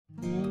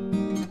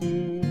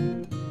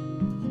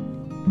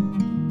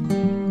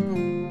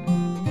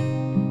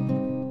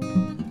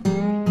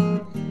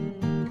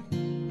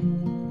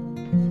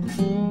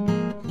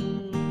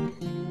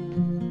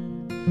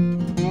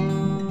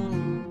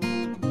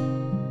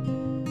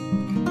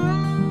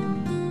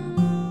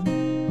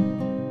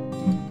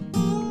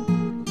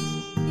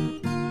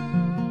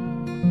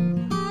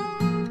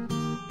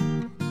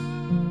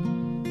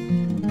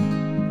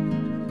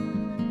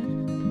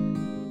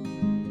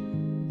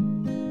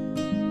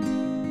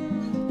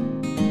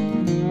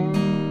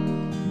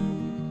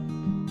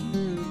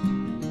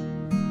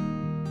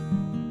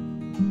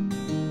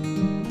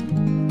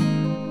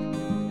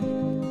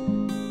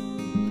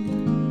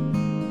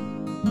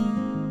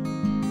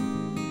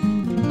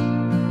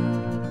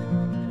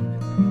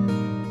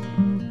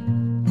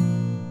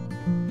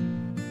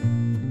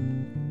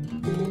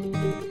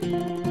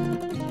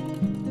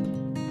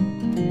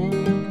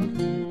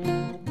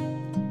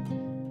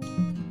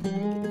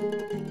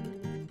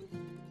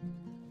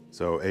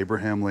So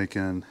Abraham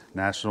Lincoln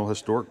National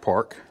Historic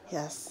Park.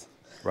 Yes.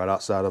 Right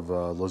outside of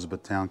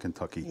Elizabethtown,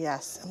 Kentucky.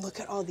 Yes, and look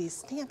at all these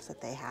stamps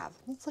that they have.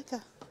 It's like a...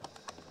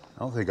 I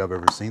don't think I've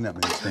ever seen that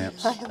many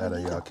stamps at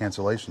a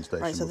cancellation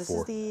station All right, so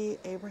before. this is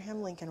the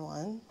Abraham Lincoln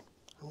one.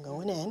 I'm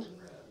going in.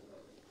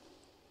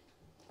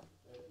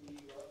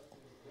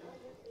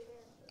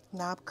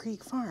 Knob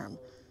Creek Farm.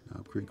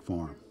 Knob Creek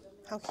Farm.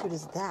 How cute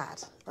is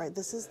that? All right,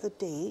 this is the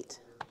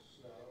date.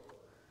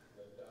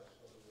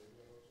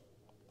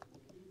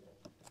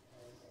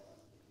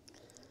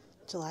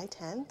 July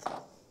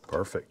 10th.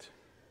 Perfect.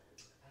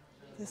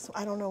 This,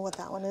 I don't know what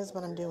that one is,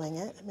 but I'm doing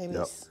it. Maybe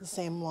it's the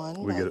same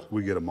one.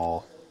 We get them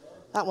all.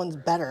 That one's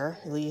better,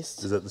 at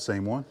least. Is that the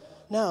same one?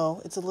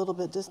 No, it's a little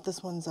bit,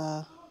 this one's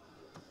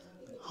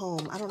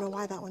home. I don't know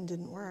why that one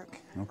didn't work.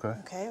 Okay.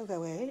 Okay,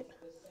 wait.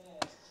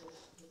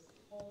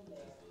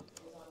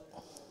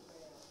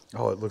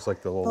 Oh, it looks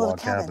like the little log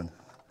cabin.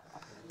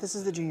 This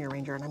is the Junior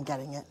Ranger, and I'm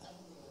getting it.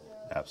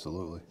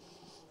 Absolutely.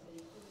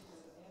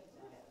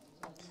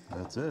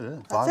 That's it.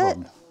 That's Five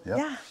of them. Yep.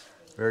 Yeah.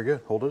 Very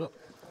good. Hold it up.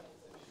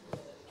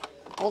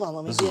 Hold on,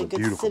 let me This be is a a good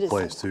beautiful citizen.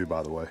 place too,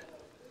 by the way.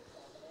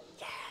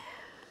 Yeah.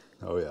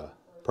 Oh yeah.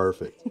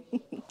 Perfect.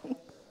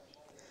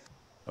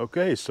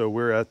 Okay, so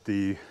we're at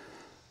the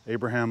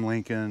Abraham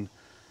Lincoln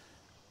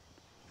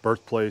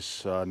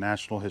Birthplace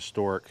National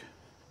Historic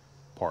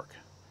Park.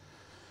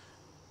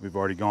 We've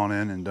already gone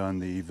in and done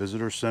the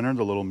visitor center,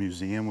 the little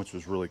museum, which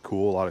was really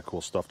cool. A lot of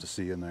cool stuff to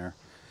see in there.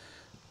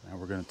 Now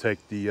we're going to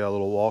take the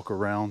little walk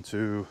around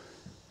to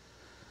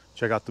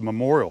check out the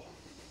memorial.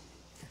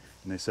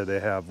 And they said they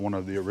have one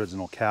of the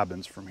original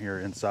cabins from here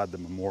inside the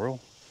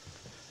memorial.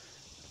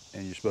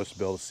 And you're supposed to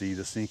be able to see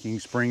the sinking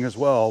spring as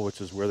well,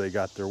 which is where they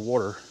got their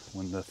water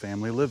when the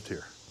family lived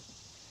here.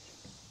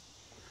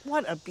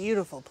 What a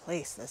beautiful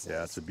place this is.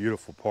 Yeah, it's a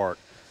beautiful park.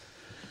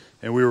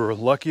 And we were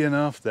lucky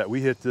enough that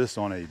we hit this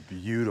on a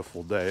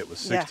beautiful day. It was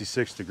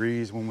 66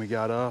 degrees when we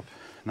got up,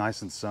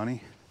 nice and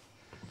sunny.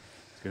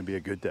 It's going to be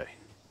a good day.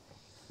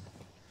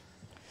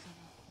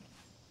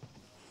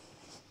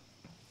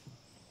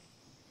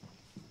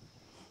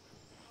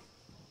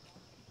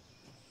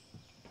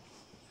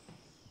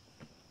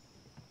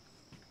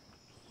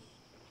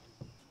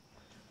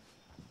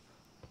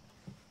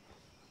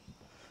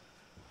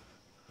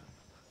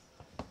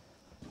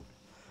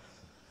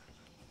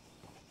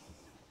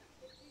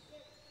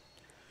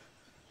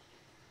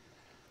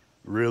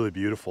 Really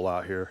beautiful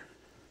out here.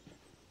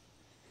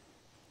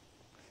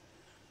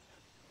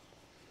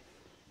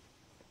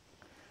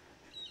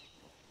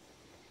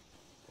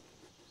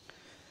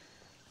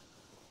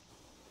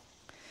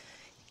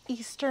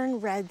 Eastern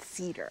red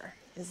cedar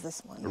is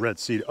this one. A red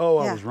cedar.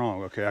 Oh, Yeah. I was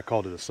wrong. Okay, I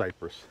called it a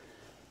cypress.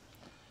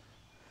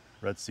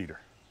 Red cedar.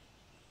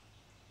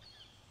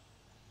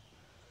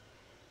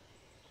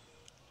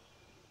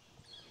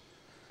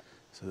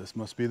 So this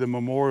must be the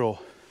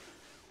memorial.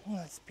 Oh,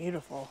 that's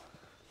beautiful.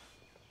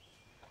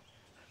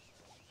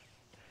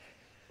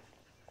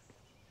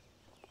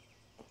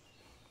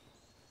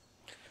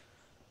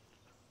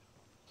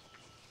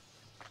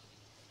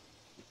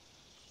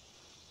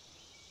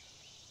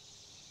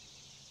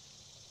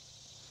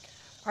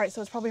 All right,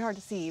 so it's probably hard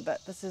to see,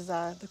 but this is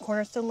the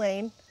Cornerstone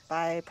Lane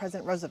by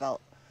President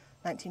Roosevelt,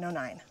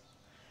 1909.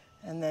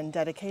 And then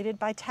dedicated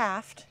by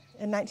Taft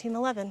in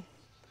 1911.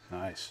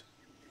 Nice.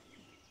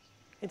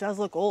 It does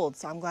look old,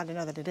 so I'm glad to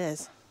know that it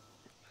is.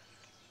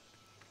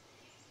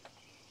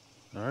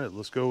 All right,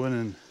 let's go in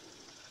and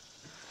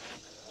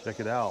check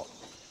it out.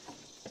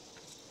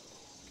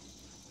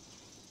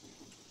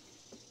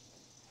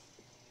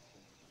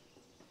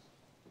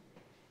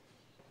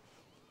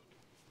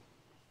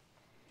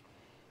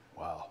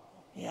 Wow.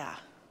 Yeah,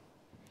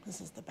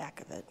 this is the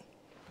back of it.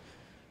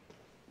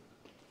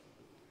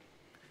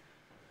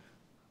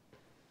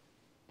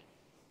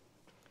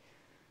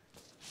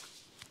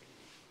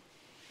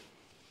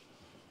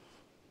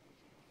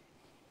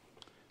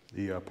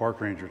 The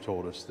park ranger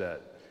told us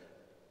that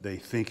they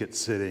think it's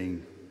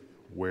sitting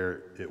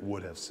where it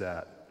would have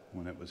sat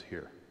when it was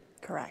here.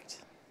 Correct.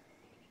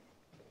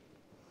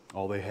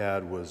 All they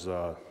had was,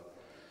 I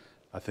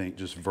think,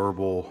 just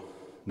verbal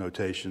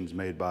notations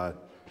made by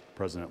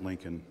President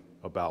Lincoln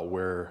about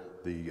where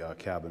the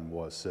cabin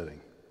was sitting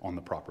on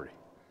the property.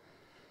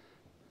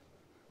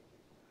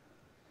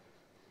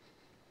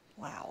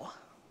 Wow.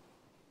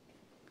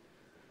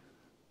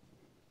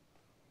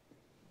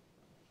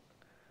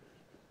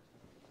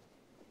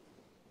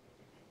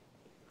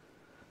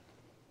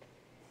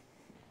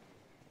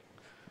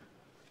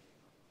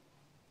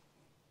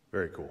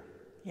 Very cool.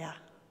 Yeah.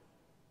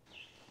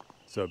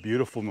 So a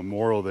beautiful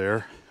memorial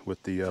there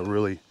with the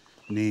really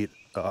neat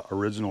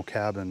original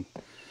cabin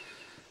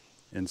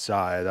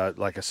inside.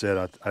 Like I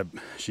said,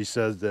 she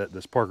says that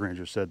this park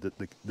ranger said that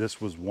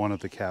this was one of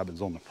the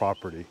cabins on the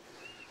property,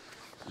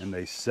 and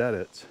they set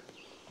it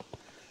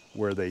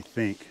where they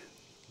think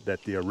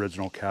that the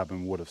original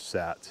cabin would have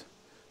sat,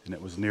 and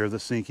it was near the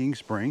sinking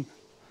spring.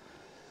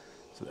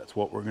 So that's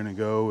what we're going to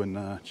go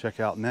and check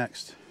out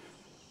next.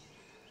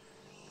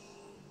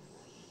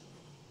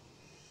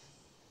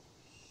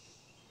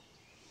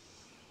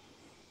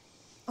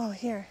 Oh,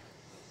 here.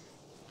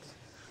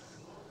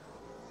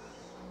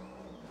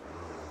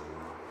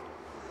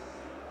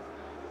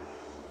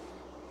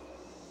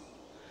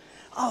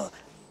 Oh,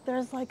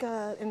 there's like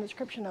an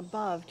inscription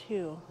above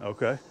too.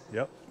 Okay,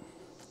 yep.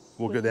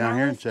 We'll go With down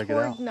here and malice check it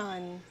toward out.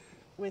 none,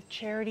 with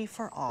charity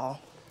for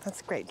all.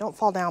 That's great. Don't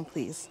fall down,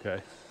 please.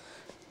 Okay.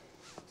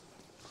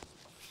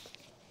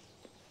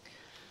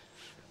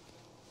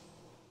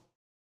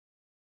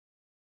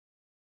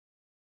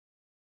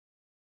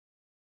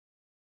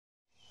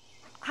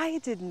 I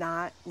did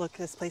not look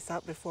this place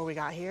up before we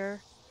got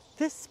here.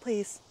 This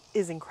place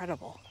is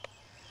incredible.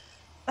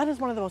 That is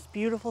one of the most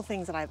beautiful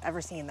things that I've ever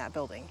seen in that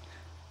building.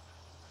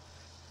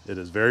 It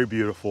is very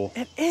beautiful.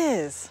 It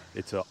is.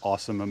 It's an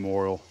awesome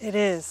memorial. It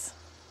is.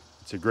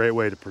 It's a great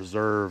way to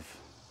preserve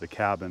the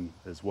cabin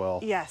as well.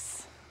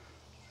 Yes.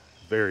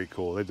 Very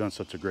cool. They've done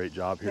such a great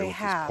job here They with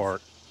have. this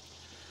park.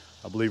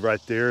 I believe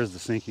right there is the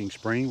sinking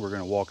spring. We're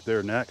going to walk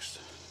there next.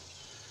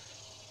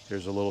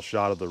 Here's a little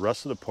shot of the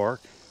rest of the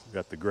park. We've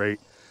got the great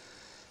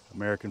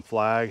American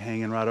flag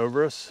hanging right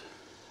over us.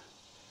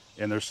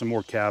 And there's some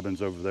more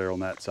cabins over there on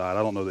that side.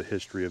 I don't know the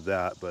history of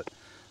that, but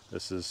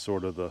this is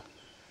sort of the...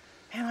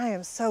 Man, I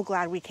am so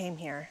glad we came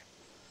here.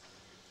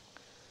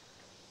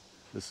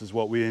 This is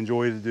what we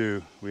enjoy to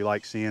do. We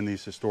like seeing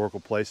these historical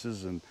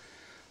places and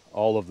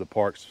all of the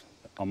parks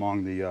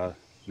among the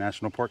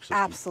National Park System.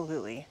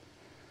 Absolutely.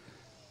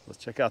 Let's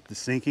check out the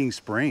sinking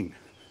spring.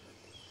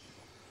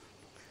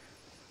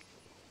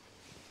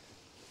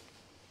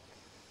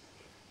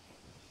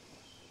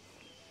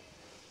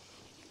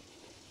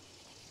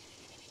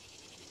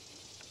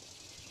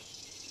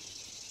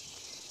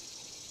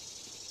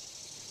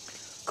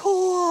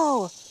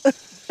 Cool.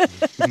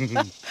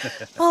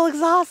 Oh,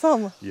 looks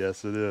awesome.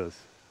 Yes, it is.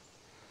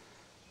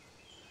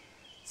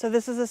 So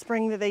this is a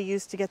spring that they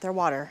use to get their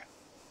water.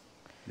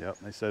 Yep,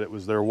 they said it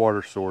was their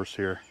water source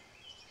here.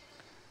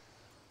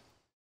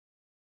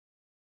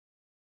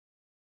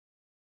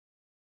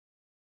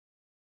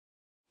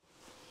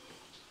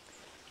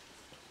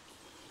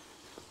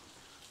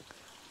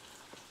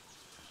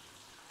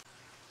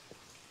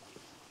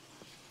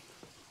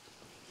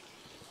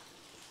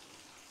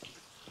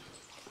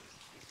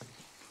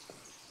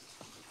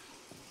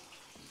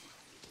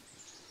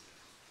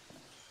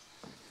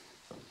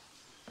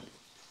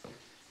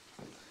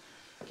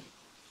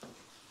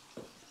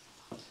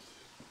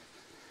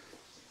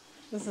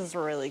 This is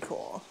really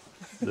cool.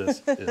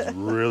 This is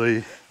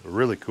really,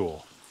 really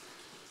cool.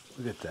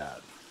 Look at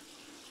that.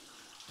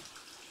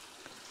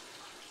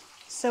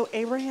 So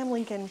Abraham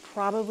Lincoln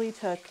probably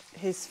took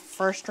his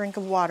first drink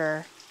of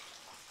water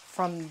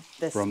from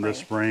this From spring. this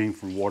spring,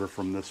 from water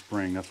from this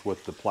spring. That's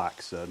what the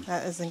plaque said.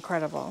 That is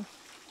incredible.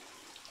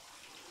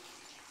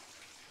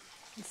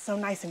 It's so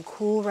nice and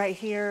cool right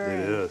here.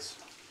 It is.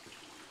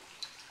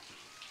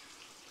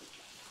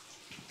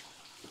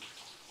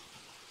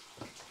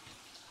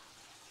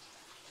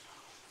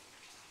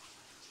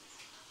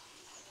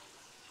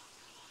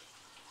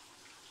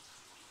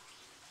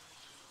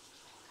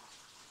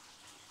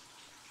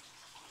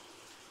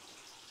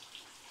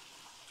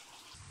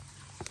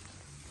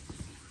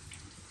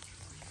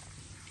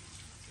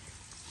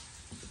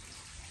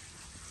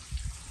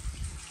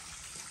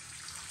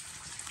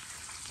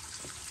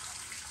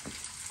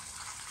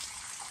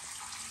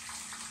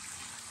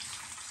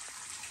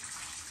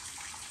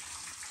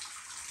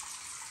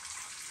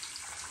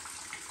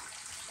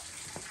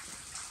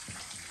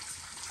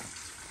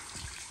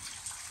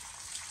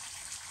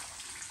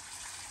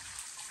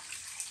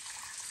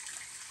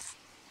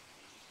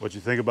 What'd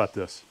you think about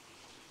this?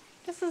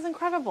 This is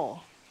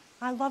incredible.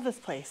 I love this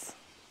place.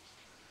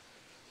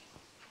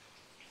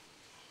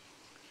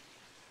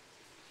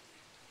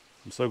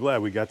 I'm so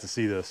glad we got to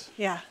see this.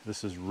 Yeah.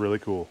 This is really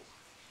cool.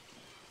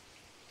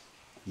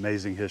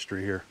 Amazing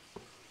history here.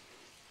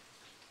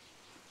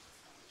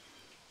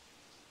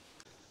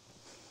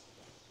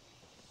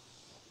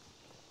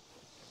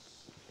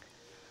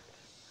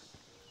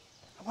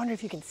 I wonder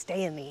if you can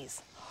stay in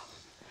these.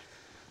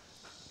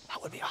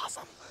 That would be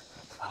awesome.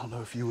 I don't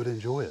know if you would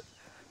enjoy it.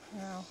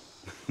 No.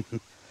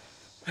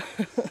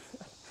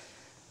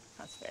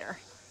 That's fair.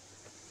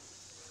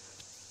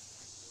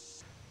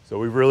 So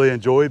we really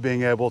enjoy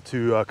being able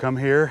to come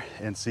here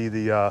and see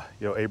the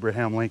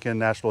Abraham Lincoln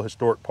National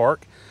Historic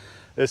Park.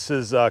 This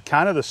is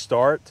kind of the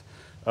start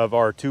of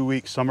our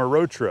 2-week summer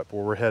road trip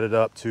where we're headed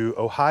up to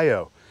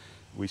Ohio.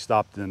 We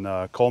stopped in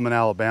Coleman,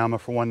 Alabama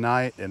for one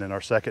night, and then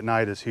our second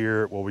night is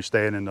here. We'll be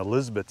staying in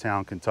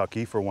Elizabethtown,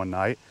 Kentucky for one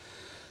night.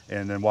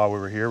 And then while we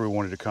were here, we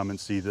wanted to come and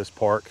see this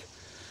park.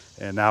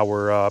 And now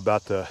we're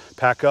about to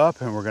pack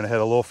up and we're gonna head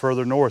a little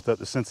further north up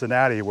to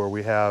Cincinnati, where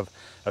we have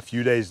a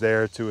few days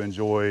there to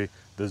enjoy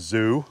the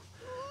zoo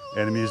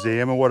and the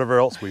museum and whatever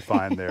else we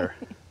find there.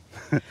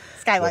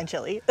 Skyline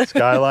chili.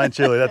 Skyline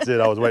chili, that's it.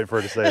 I was waiting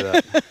for her to say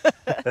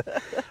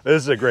that.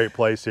 This is a great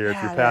place here. If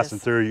Yeah, you're it passing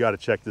is. through, you got to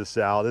check this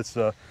out. It's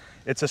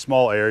a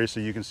small area, so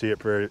you can see it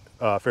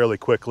fairly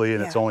quickly,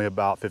 and it's Yeah. only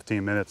about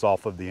 15 minutes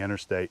off of the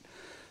interstate.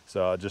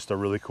 So just a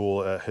really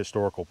cool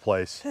historical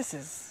place. This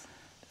is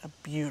a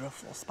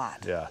beautiful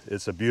spot. Yeah,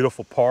 it's a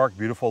beautiful park,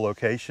 beautiful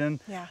location.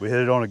 Yeah. We hit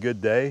it on a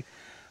good day.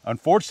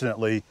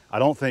 Unfortunately, I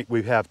don't think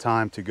we have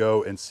time to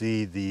go and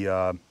see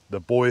the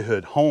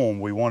boyhood home.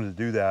 We wanted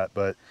to do that,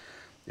 but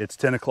it's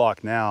 10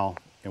 o'clock now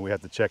and we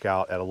have to check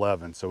out at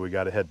 11. So we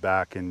got to head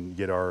back and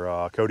get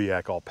our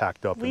Kodiak all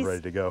packed up and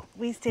ready to go.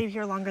 We stayed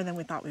here longer than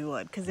we thought we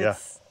would because Yeah.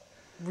 it's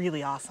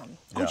really awesome.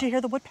 Oh, Yeah. did you hear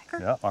the woodpecker?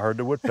 Yeah, I heard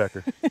the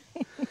woodpecker.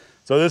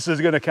 So this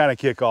is going to kind of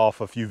kick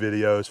off a few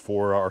videos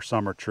for our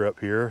summer trip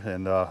here.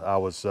 And I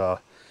was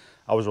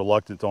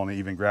reluctant on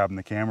even grabbing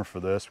the camera for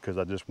this because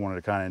I just wanted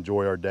to kind of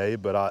enjoy our day.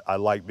 But I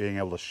like being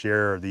able to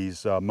share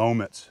these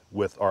moments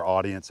with our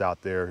audience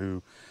out there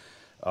who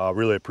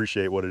really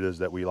appreciate what it is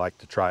that we like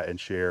to try and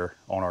share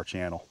on our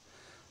channel.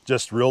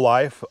 Just real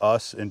life,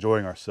 us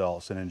enjoying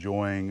ourselves and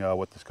enjoying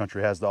what this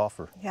country has to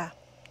offer. Yeah.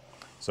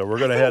 So we're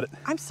going to head.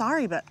 I'm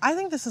sorry, but I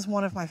think this is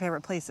one of my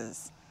favorite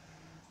places.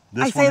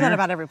 This I one say that here?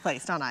 about every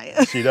place, don't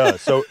I? She does.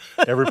 So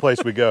every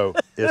place we go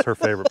is her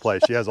favorite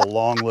place. She has a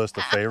long list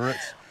of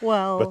favorites,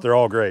 Well, but they're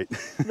all great.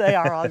 they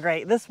are all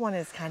great. This one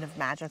is kind of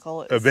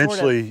magical. It's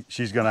Eventually,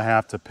 she's going to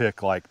have to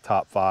pick like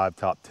top 5,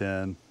 top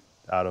 10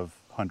 out of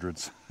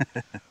hundreds.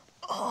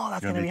 Oh,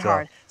 that's going gonna to be be tough.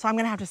 hard. So I'm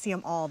going to have to see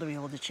them all to be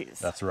able to choose.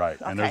 That's right.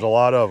 And Okay. there's a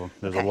lot of them.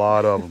 There's a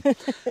lot of them.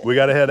 We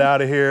got to head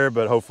out of here,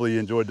 but hopefully you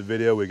enjoyed the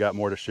video. We got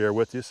more to share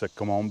with you, so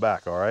come on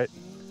back, all right?